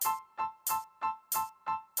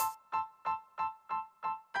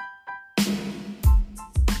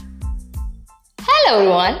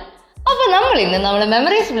everyone. അപ്പോൾ നമ്മൾ ഇന്ന് നമ്മുടെ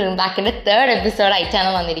മെമ്മറീസ് ബാക്കിന്റെ 3rd എപ്പിസോഡ് ആയിട്ടാണ്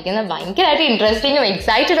വന്നിരിക്കുന്നത്. ഭയങ്കരമായിട്ട് ഇൻട്രസ്റ്റിംഗും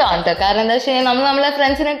എക്സൈറ്റഡും ആണ് കേട്ടോ. കാരണം എന്താ വെച്ച് കഴിഞ്ഞാൽ നമ്മളെ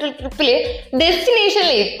ഫ്രണ്ട്സിനായിട്ട് ട്രിപ്പില് ഡെസ്റ്റിനേഷനിൽ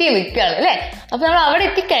എത്തി നിൽക്കുകയാണ് അല്ലേ. അപ്പൊ നമ്മൾ അവിടെ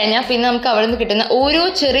എത്തിക്കഴിഞ്ഞാൽ പിന്നെ നമുക്ക് അവിടെ നിന്ന് കിട്ടുന്ന ഓരോ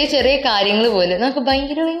ചെറിയ ചെറിയ കാര്യങ്ങൾ പോലെ നമുക്ക്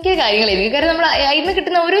ഭയങ്കര കാര്യങ്ങളായിരിക്കും. കാരണം നമ്മൾ അതിന്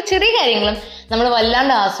കിട്ടുന്ന ഓരോ ചെറിയ കാര്യങ്ങളും നമ്മൾ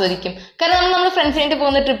വല്ലാണ്ട് ആസ്വദിക്കും. കാരണം നമ്മൾ ഫ്രണ്ട്സിനായിട്ട്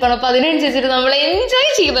പോകുന്ന ട്രിപ്പാണ്. അപ്പൊ അതിനനുസരിച്ചിട്ട് നമ്മൾ എൻജോയ്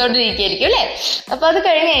ചെയ്തുകൊണ്ടിരിക്കുകയായിരിക്കും അല്ലേ. അപ്പൊ അത്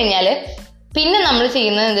കഴിഞ്ഞ് കഴിഞ്ഞാല് പിന്നെ നമ്മൾ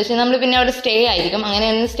ചെയ്യുന്നത് എന്താ വെച്ചാൽ നമ്മൾ പിന്നെ അവിടെ സ്റ്റേ ആയിരിക്കും. അങ്ങനെ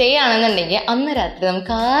ഒന്ന് സ്റ്റേ ആണെന്നുണ്ടെങ്കിൽ അന്ന് രാത്രി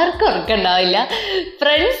നമുക്ക് ആർക്കും ഉറക്കമുണ്ടാവില്ല.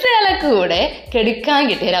 ഫ്രണ്ട്സുകളെ കൂടെ കെടുക്കാൻ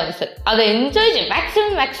കിട്ടിയൊരു അവസരം അത് എൻജോയ് ചെയ്യും.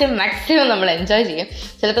 മാക്സിമം നമ്മൾ എൻജോയ് ചെയ്യും.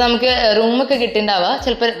 ചിലപ്പോൾ നമുക്ക് റൂമൊക്കെ കിട്ടിയിട്ടുണ്ടാവുക.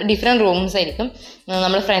 ചിലപ്പോൾ ഡിഫറെൻറ്റ് റൂംസ് ആയിരിക്കും.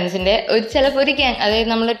 നമ്മുടെ ഫ്രണ്ട്സിൻ്റെ ചിലപ്പോൾ ഒരു ഗ്യാങ്, അതായത്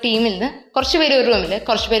നമ്മുടെ ടീമിൽ നിന്ന് കുറച്ച് പേര് ഒരു റൂമിൽ,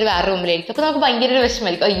 കുറച്ച് പേര് വേറെ റൂമിലായിരിക്കും. അപ്പോൾ നമുക്ക് ഭയങ്കര ഒരു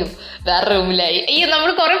വിഷമമായിരിക്കും. അയ്യോ വേറെ റൂമിലായി, അയ്യോ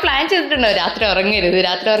നമ്മൾ കുറേ പ്ലാൻ ചെയ്തിട്ടുണ്ടാവും രാത്രി ഉറങ്ങരുത്,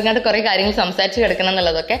 രാത്രി ഉറങ്ങാണ്ട് കുറേ കാര്യങ്ങൾ സംസാരിച്ച് കിടക്കണം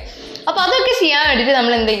എന്നുള്ളതൊക്കെ. അപ്പോൾ അതൊക്കെ ചെയ്യാൻ വേണ്ടിയിട്ട്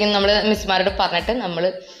നമ്മൾ എന്ത് ചെയ്യും, നമ്മൾ മിസ്മാരോട് പറഞ്ഞിട്ട് നമ്മൾ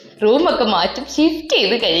റൂമൊക്കെ മാറ്റും. ഷിഫ്റ്റ്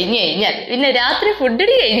ചെയ്ത് കഴിഞ്ഞ് കഴിഞ്ഞാൽ പിന്നെ രാത്രി ഫുഡ്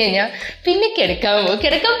അടി കഴിഞ്ഞ് കഴിഞ്ഞാൽ പിന്നെ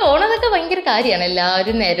കിടക്കാൻ പോകണതൊക്കെ ഭയങ്കര കാര്യമാണ്.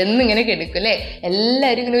 എല്ലാവരും നിരന്നിങ്ങനെ കിടക്കും അല്ലേ.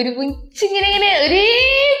 എല്ലാവരും ഇങ്ങനെ ഒരു ഇങ്ങനെ ഒരേ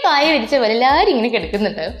പായ വിരിച്ച പോലെ എല്ലാവരും ഇങ്ങനെ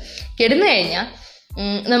കിടക്കുന്നുണ്ടാവും. കിടന്നു കഴിഞ്ഞാൽ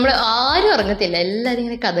നമ്മൾ ആരും ഉറങ്ങത്തില്ല. എല്ലാവരും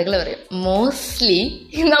ഇങ്ങനെ കഥകൾ പറയും. മോസ്റ്റ്ലി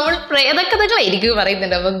നമ്മൾ പ്രേതകഥകളായിരിക്കും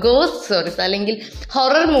പറയുന്നുണ്ടാവുക, ഗോസ്റ്റ് സ്റ്റോറീസ് അല്ലെങ്കിൽ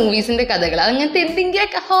ഹൊറർ മൂവീസിന്റെ കഥകൾ, അങ്ങനത്തെ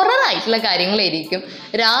എന്തെങ്കിലുമൊക്കെ ഹൊറർ ആയിട്ടുള്ള കാര്യങ്ങളായിരിക്കും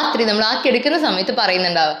രാത്രി നമ്മൾ ആ കിടക്കുന്ന സമയത്ത്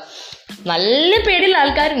പറയുന്നുണ്ടാവുക. നല്ല പേടിയുള്ള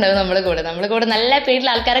ആൾക്കാരുണ്ടാവും നമ്മളെ കൂടെ നല്ല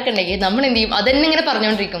പേടിയുള്ള ആൾക്കാരൊക്കെ ഉണ്ടെങ്കിൽ നമ്മൾ എന്ത് ചെയ്യും, അതന്നെ ഇങ്ങനെ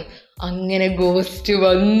പറഞ്ഞുകൊണ്ടിരിക്കും. അങ്ങനെ ഗോസ്റ്റ്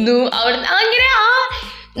വന്നു അവിടെ, അങ്ങനെ ആ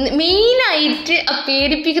മെയിനായിട്ട് ആ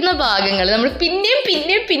പേടിപ്പിക്കുന്ന ഭാഗങ്ങൾ നമ്മൾ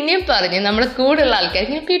പിന്നെയും പറഞ്ഞ് നമ്മളെ കൂടെയുള്ള ആൾക്കാർ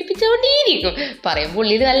ഇങ്ങനെ പേടിപ്പിച്ചുകൊണ്ടേയിരിക്കും. പറയുമ്പോൾ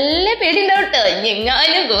ഉള്ളിൽ നല്ല പേടി ഉണ്ടാവും കേട്ടോ,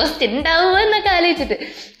 എങ്ങാനും ഗോസ്റ്റ് ഉണ്ടാവുക എന്നൊക്കെ ആലോചിച്ചിട്ട്.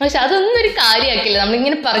 പക്ഷെ അതൊന്നും ഒരു കാര്യമാക്കില്ല.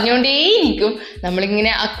 നമ്മളിങ്ങനെ പറഞ്ഞുകൊണ്ടേയിരിക്കും.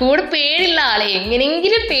 നമ്മളിങ്ങനെ ആ കൂടെ പേടിയുള്ള ആളെ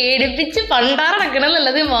എങ്ങനെയെങ്കിലും പേടിപ്പിച്ച് പണ്ടാറടക്കണം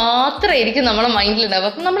എന്നുള്ളത് മാത്രമായിരിക്കും നമ്മളെ മൈൻഡിലുണ്ടാവും.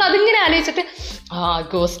 അപ്പം നമ്മൾ അതിങ്ങനെ ആലോചിച്ചിട്ട്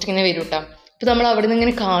ഗോസ്റ്റ് ഇങ്ങനെ വരും കേട്ടോ. ഇപ്പം നമ്മൾ അവിടെ നിന്ന്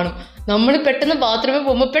ഇങ്ങനെ കാണും. നമ്മൾ പെട്ടെന്ന് ബാത്റൂമിൽ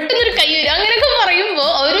പോകുമ്പോൾ പെട്ടെന്നൊരു കൈ വരും. അങ്ങനെയൊക്കെ പറയുമ്പോൾ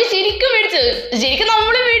അവർ ശരിക്കും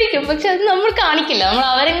നമ്മൾ പേടിക്കും. പക്ഷെ അത് നമ്മൾ കാണിക്കില്ല. നമ്മൾ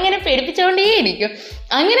അവരെങ്ങനെ പേടിപ്പിച്ചുകൊണ്ടേയിരിക്കും.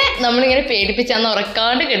 അങ്ങനെ നമ്മളിങ്ങനെ പേടിപ്പിച്ചാന്ന്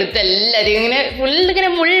ഉറക്കാണ്ട് കെടുത്ത് എല്ലാവരും ഇങ്ങനെ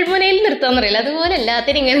ഇങ്ങനെ മുൾമുനയിൽ നിർത്താന്ന് പറയില്ല, അതുപോലെ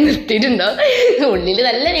എല്ലാത്തിനും ഇങ്ങനെ നിർത്തിയിട്ടുണ്ടാവും. ഉള്ളിൽ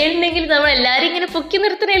നല്ല പേടുണ്ടെങ്കിൽ നമ്മൾ എല്ലാവരും ഇങ്ങനെ പൊക്കി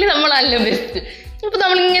നിർത്തണേൽ നമ്മളല്ല ബെസ്റ്റ്. അപ്പൊ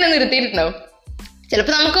നമ്മളിങ്ങനെ നിർത്തിയിട്ടുണ്ടാവും.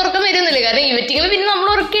 ചിലപ്പോൾ നമുക്ക് ഉറക്കം വരുന്നില്ല. കാരണം ഇവറ്റിങ്ങൾ പിന്നെ നമ്മൾ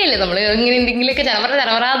ഉറക്കുകയില്ല. നമ്മൾ ഇങ്ങനെ എന്തെങ്കിലുമൊക്കെ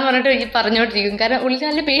ചരവറാന്ന് പറഞ്ഞിട്ട് പറഞ്ഞോണ്ടിരിക്കും. കാരണം ഉള്ളിൽ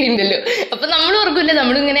നല്ല പേടിയുണ്ടല്ലോ. അപ്പൊ നമ്മൾ ഉറക്കില്ല.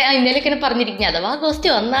 നമ്മളിങ്ങനെ അതിൻ്റെലൊക്കെ പറഞ്ഞിരിക്കും, അഥവാ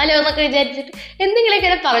ഗോസ്റ്റ് വന്നാലോ എന്നൊക്കെ വിചാരിച്ചിട്ട്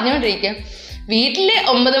എന്തെങ്കിലുമൊക്കെ പറഞ്ഞുകൊണ്ടിരിക്കും. വീട്ടില്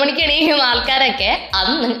 9 മണിക്ക് എണീക്കുന്ന ആൾക്കാരൊക്കെ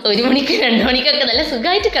അന്ന് 1 മണിക്ക് 2 മണിക്കൊക്കെ നല്ല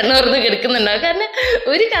സുഖമായിട്ട് കണ്ണുറന്ന് കിടക്കുന്നുണ്ടാവും. കാരണം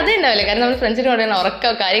ഒരു കഥ ഉണ്ടാവില്ല. കാരണം നമ്മൾ ഫ്രണ്ട്സിന് കൂടെ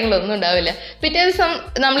ഉറക്കോ കാര്യങ്ങളൊന്നും ഉണ്ടാവില്ല. പിറ്റേ ദിവസം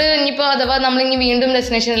നമ്മൾ ഇനിയിപ്പോൾ അഥവാ നമ്മളിനി വീണ്ടും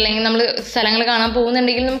ഡെസ്റ്റിനേഷൻ അല്ലെങ്കിൽ നമ്മൾ സ്ഥലങ്ങൾ കാണാൻ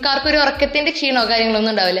പോകുന്നുണ്ടെങ്കിൽ നമുക്ക് ആർക്കും ഒരു ഉറക്കത്തിന്റെ ക്ഷീണോ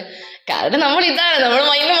കാര്യങ്ങളൊന്നും ഉണ്ടാവില്ല. കാരണം നമ്മൾ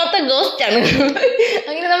മൈൻഡ് മൊത്തം ഗോസ്റ്റ് ആണ്.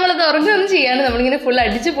 അങ്ങനെ നമ്മളത് ഉറങ്ങുകയൊന്നും ചെയ്യാണ്ട് നമ്മളിങ്ങനെ ഫുൾ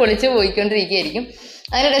അടിച്ച് പൊളിച്ച് പോയിക്കൊണ്ടിരിക്കുകയായിരിക്കും.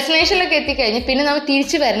 അങ്ങനെ ഡെസ്റ്റിനേഷനിലൊക്കെ എത്തിക്കഴിഞ്ഞ് പിന്നെ നമ്മൾ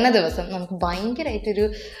തിരിച്ചു വരുന്ന ദിവസം നമുക്ക് ഭയങ്കരമായിട്ടൊരു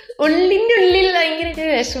ഉള്ളിൻ്റെ ഉള്ളിൽ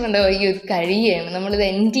ഭയങ്കരമായിട്ടൊരു വിഷമമുണ്ടാവും. അയ്യോ ഇത് കഴിയുകയാണ്, നമ്മളിത്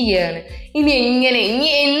എൻഡ് ചെയ്യുകയാണ്, ഇനി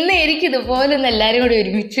എന്നായിരിക്കും ഇതുപോലെ ഒന്ന് എല്ലാവരും കൂടി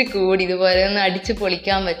ഒരുമിച്ച് കൂടി ഇതുപോലെ ഒന്ന് അടിച്ച്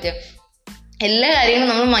പൊളിക്കാൻ പറ്റും. എല്ലാ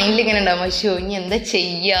കാര്യങ്ങളും നമ്മൾ മൈൻഡിൽ ഇങ്ങനെ ഉണ്ടാവും. അയ്യോ ഇനി എന്താ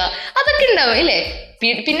ചെയ്യുക, അതൊക്കെ ഉണ്ടാവും അല്ലേ.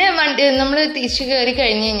 പിന്നെ നമ്മൾ തിരിച്ചു കയറി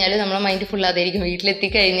കഴിഞ്ഞ് കഴിഞ്ഞാൽ നമ്മളെ മൈൻഡ് ഫുൾ അതായിരിക്കും. വീട്ടിലെത്തി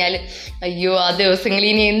കഴിഞ്ഞാൽ അയ്യോ ആ ദിവസങ്ങളിൽ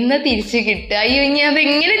ഇനി എന്നാ തിരിച്ച് കിട്ടുക, അയ്യോ ഇനി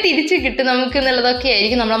അതെങ്ങനെ തിരിച്ച് കിട്ടും നമുക്ക് എന്നുള്ളതൊക്കെ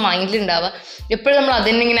ആയിരിക്കും നമ്മളെ മൈൻഡിൽ ഉണ്ടാവുക. എപ്പോഴും നമ്മൾ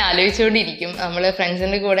അതന്നെ ഇങ്ങനെ ആലോചിച്ചുകൊണ്ടിരിക്കും. നമ്മൾ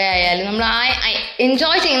ഫ്രണ്ട്സിൻ്റെ കൂടെ ആയാലും നമ്മൾ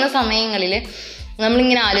എൻജോയ് ചെയ്യുന്ന സമയങ്ങളിൽ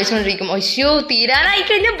നമ്മളിങ്ങനെ ആലോചിച്ചുകൊണ്ടിരിക്കും. അയ്യോ തീരാനായി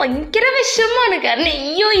കഴിഞ്ഞാൽ ഭയങ്കര വിഷമമാണ്. കാരണം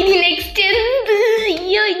അയ്യോ ഇനി നെക്സ്റ്റ്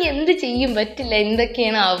ഇനി എന്ത് ചെയ്യും, പറ്റില്ല,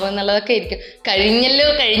 എന്തൊക്കെയാണ് ആവുക എന്നുള്ളതൊക്കെ ആയിരിക്കും.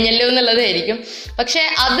 കഴിഞ്ഞല്ലോ എന്നുള്ളതായിരിക്കും. പക്ഷെ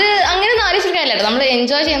അത് അങ്ങനെ ഒന്നും ആലോചിച്ചിട്ട് കാര്യമില്ല. നമ്മൾ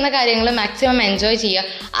എൻജോയ് ചെയ്യുന്ന കാര്യങ്ങൾ മാക്സിമം എൻജോയ് ചെയ്യുക.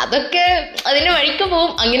 അതൊക്കെ അതിൻ്റെ വഴിക്ക്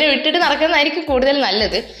പോവും. അങ്ങനെ വിട്ടിട്ട് നടക്കുന്നതായിരിക്കും കൂടുതൽ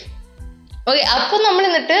നല്ലത്. ഓക്കെ, അപ്പം നമ്മൾ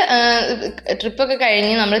എന്നിട്ട് ട്രിപ്പൊക്കെ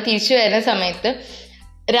കഴിഞ്ഞ് നമ്മൾ തിരിച്ചു വരുന്ന സമയത്ത്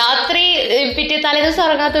രാത്രി പിറ്റേ തലേദിവസം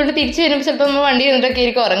ഉറങ്ങാത്തതുകൊണ്ട് തിരിച്ചു വരുമ്പോൾ ചിലപ്പോൾ നമ്മൾ വണ്ടി നിന്നിട്ടൊക്കെ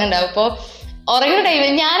ആയിരിക്കും ഉറങ്ങുന്നുണ്ടാവും. അപ്പോൾ ഉറങ്ങുന്ന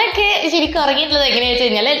ടൈമിൽ ഞാനൊക്കെ ശരിക്കും ഉറങ്ങിയിട്ടുള്ളത് എങ്ങനെയാ വെച്ച്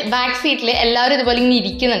കഴിഞ്ഞാൽ ബാക്ക് സീറ്റിൽ എല്ലാവരും ഇതുപോലെ ഇങ്ങനെ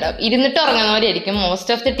ഇരിക്കുന്നുണ്ടാവും. ഇരുന്നിട്ട് ഉറങ്ങുന്നവരായിരിക്കും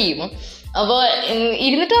മോസ്റ്റ് ഓഫ് ദി ടീമും. അപ്പോൾ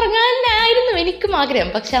ഇരുന്നിട്ട് ഉറങ്ങാനായിരുന്നു എനിക്കും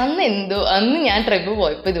ആഗ്രഹം. പക്ഷെ അന്ന് ഞാൻ ട്രിപ്പ്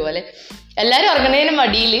പോയപ്പോൾ ഇതുപോലെ എല്ലാവരും ഉറങ്ങുന്നതിന്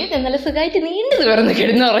മടിയിൽ നല്ല സുഖമായിട്ട് നീണ്ടു തുറന്ന്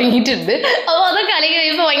കിടന്ന് ഉറങ്ങിയിട്ടുണ്ട്. അപ്പോൾ അതൊക്കെ അല്ലെങ്കിൽ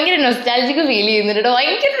കഴിയുമ്പോൾ ഭയങ്കര നൊസ്റ്റാൾജിക്ക് ഫീൽ ചെയ്യുന്നുണ്ട്.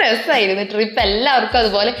 ഭയങ്കര രസമായിരുന്നു ട്രിപ്പ്. എല്ലാവർക്കും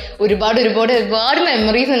അതുപോലെ ഒരുപാട്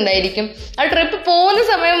മെമ്മറീസ് ഉണ്ടായിരിക്കും. ആ ട്രിപ്പ് പോകുന്ന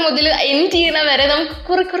സമയം മുതൽ എൻഡ് ചെയ്യണ വരെ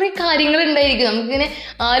നമുക്ക് കുറേ കാര്യങ്ങൾ ഉണ്ടായിരിക്കും. നമുക്കിങ്ങനെ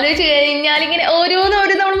ആലോചിച്ച് കഴിഞ്ഞാൽ ഇങ്ങനെ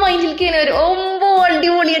ഓരോന്നും നമ്മൾ മൈൻഡിലേക്ക് ഇങ്ങനെ വരും.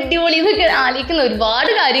 അടിപൊളി എന്നൊക്കെ ആലോചിക്കുന്ന ഒരുപാട്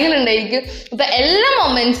കാര്യങ്ങൾ ഉണ്ടായിരിക്കും. അപ്പൊ എല്ലാ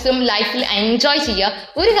മൊമെന്റ്സും ലൈഫിൽ എൻജോയ് ചെയ്യുക.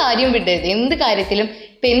 ഒരു കാര്യം വിടരുത്. എന്ത് കാര്യത്തിലും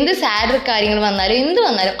ഇപ്പൊ എന്ത് സാഡ് കാര്യങ്ങൾ വന്നാലും എന്ത്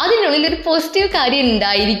വന്നാലും അതിനുള്ളിൽ ഒരു പോസിറ്റീവ് കാര്യം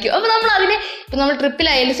ഉണ്ടായിരിക്കും. അപ്പൊ നമ്മൾ അതിനെ ഇപ്പൊ നമ്മൾ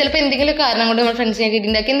ട്രിപ്പിലായാലും ചിലപ്പോൾ എന്തെങ്കിലും കാരണം കൊണ്ട് നമ്മൾ ഫ്രണ്ട്സിനെ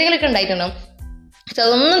കിട്ടിയിട്ടുണ്ടാക്കി എന്തെങ്കിലുമൊക്കെ ഉണ്ടായിട്ടുണ്ടാവും. പക്ഷെ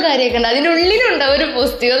അതൊന്നും കാര്യമാക്കണ്ട. അതിൻ്റെ ഉള്ളിലുണ്ടാവും ഒരു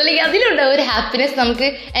പോസിറ്റീവ്, അല്ലെങ്കിൽ അതിലുണ്ടാവും ഒരു ഹാപ്പിനെസ്. നമുക്ക്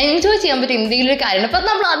എൻജോയ് ചെയ്യാൻ പറ്റും എന്തെങ്കിലും ഒരു കാര്യം. അപ്പം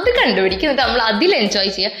നമ്മൾ അത് കണ്ടുപിടിക്കുന്നത്, നമ്മൾ അതിൽ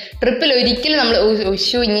എൻജോയ് ചെയ്യുക. ട്രിപ്പിൽ ഒരിക്കലും നമ്മൾ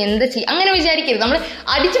ഇനി എന്താ ചെയ്യുക അങ്ങനെ വിചാരിക്കരുത്. നമ്മൾ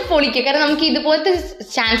അടിച്ച് പൊളിക്കുക. കാരണം നമുക്ക് ഇതുപോലത്തെ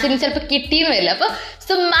ചാൻസിന് ചിലപ്പോൾ കിട്ടിയെന്ന് വരില്ല. അപ്പോൾ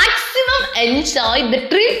so maximum enjoy the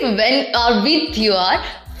trip when are with your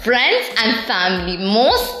friends and family.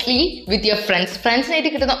 Mostly with your ഫ്രണ്ട്സിനായിട്ട്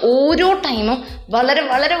കിട്ടുന്ന ഓരോ ടൈമും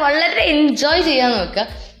വളരെ എൻജോയ് ചെയ്യാൻ നോക്കുക.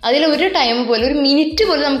 അതിലൊരു ടൈം പോലും ഒരു മിനിറ്റ്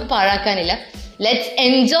പോലും നമുക്ക് പാഴാക്കാനില്ല. Let's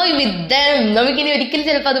enjoy with them. നമുക്കിനി ഒരിക്കലും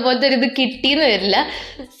ചിലപ്പോൾ അതുപോലത്തെ ഒരു ഇത് കിട്ടിയെന്ന് വരില്ല.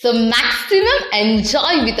 സോ മാക്സിമം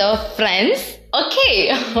എൻജോയ് വിത്ത് അവർ ഫ്രണ്ട്സ്. ഓക്കെ,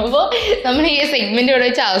 അപ്പോൾ നമ്മൾ ഈ സെഗ്മെന്റ് ഇവിടെ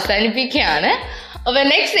വെച്ച് അവസാനിപ്പിക്കുകയാണ്. അപ്പോൾ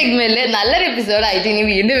നെക്സ്റ്റ് സെഗ്മെന്റിൽ നല്ലൊരു എപ്പിസോഡായിട്ട് ഇനി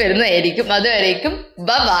വീണ്ടും വരുന്നതായിരിക്കും. അതുവരേക്കും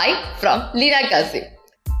ബൈ ഫ്രം ലീന കാസിം.